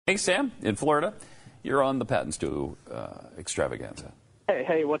Hey, Sam, in Florida. You're on the Pat and Stu extravaganza.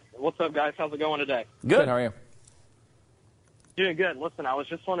 Hey, what's up, guys? How's it going today? Good. How are you? Doing good. Listen, I was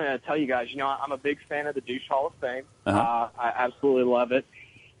just wanting to tell you guys, I'm a big fan of the Douche Hall of Fame. Uh-huh. I absolutely love it.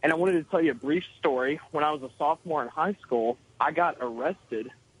 And I wanted to tell you a brief story. When I was a sophomore in high school, I got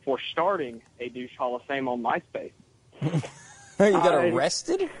arrested for starting a Douche Hall of Fame on MySpace. You got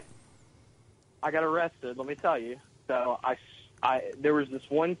arrested? I got arrested, let me tell you. So there was this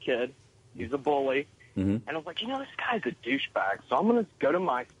one kid, he was a bully, and I was like, this guy's a douchebag. So I'm going to go to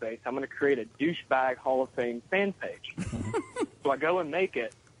MySpace. I'm going to create a douchebag Hall of Fame fan page. So I go and make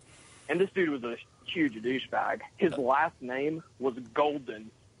it, and this dude was a huge douchebag. His last name was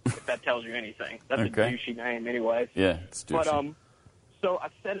Golden, if that tells you anything. That's Okay. a douchey name anyway. Yeah, it's douchey. But so I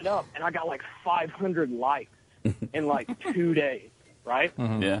set it up, and I got like 500 likes in like 2 days, right?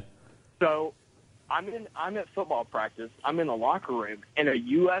 Yeah. So I'm at football practice. I'm in the locker room, and a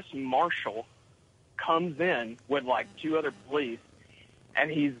U.S. Marshal comes in with like 2 other police, and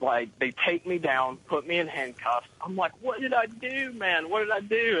he's like, they take me down, put me in handcuffs. I'm like, what did I do, man? What did I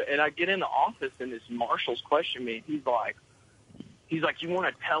do? And I get in the office, and this Marshal's questioning me. He's like, you want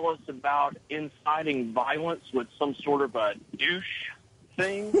to tell us about inciting violence with some sort of a douche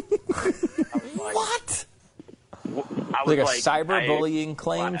thing? I was like, What? I was Like a cyberbullying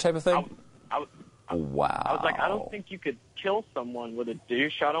claim type of thing? Wow. I was like, I don't think you could kill someone with a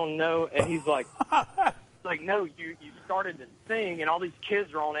douche. I don't know. And he's like, no, you started this thing, and all these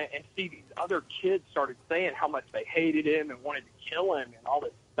kids are on it, and see, these other kids started saying how much they hated him and wanted to kill him and all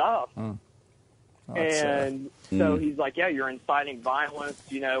this stuff. And so he's like, yeah, you're inciting violence.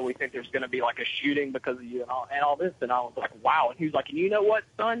 We think there's going to be like a shooting because of you and all this. And I was like, wow. And he was like, and you know what,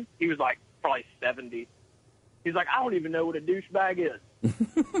 son? He was like probably 70. He's like, I don't even know what a douchebag is.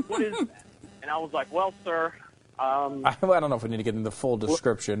 What is that? And I was like, well, sir. I don't know if we need to get into the full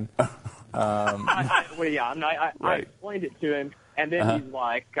description. I Right. explained it to him, and then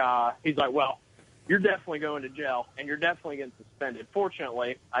he's like, well, you're definitely going to jail, and you're definitely getting suspended.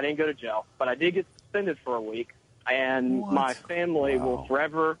 Fortunately, I didn't go to jail, but I did get suspended for a week, and my family will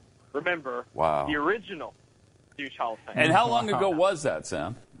forever remember the original Douche Hall of Fame. And how long ago was that,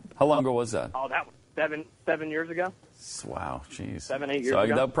 Sam? How long ago was that? Oh, that was 7 years ago. Wow, jeez. 7, 8 years so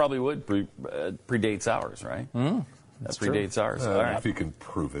ago. That probably would predates ours, right? That predates ours. All right. If you can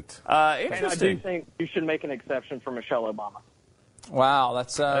prove it. And I do Interesting. think you should make an exception for Michelle Obama. Wow,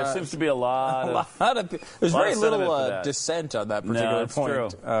 that's There seems to be a lot of... there's lot very of little sentiment for that. dissent on that No, particular it's point.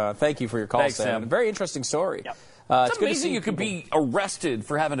 true. Thank you for your call, Thanks, Sam. Sam. Very interesting story. Yep. It's good to amazing see you could people- be arrested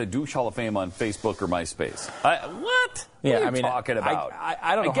for having a Douche Hall of Fame on Facebook or MySpace. What? Yeah, What are I you mean, talking about?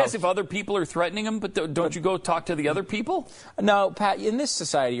 I don't know I guess how- if other people are threatening him, but don't you go talk to the other people? No, Pat, in this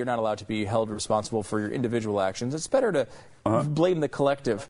society, you're not allowed to be held responsible for your individual actions. It's better to blame the collective.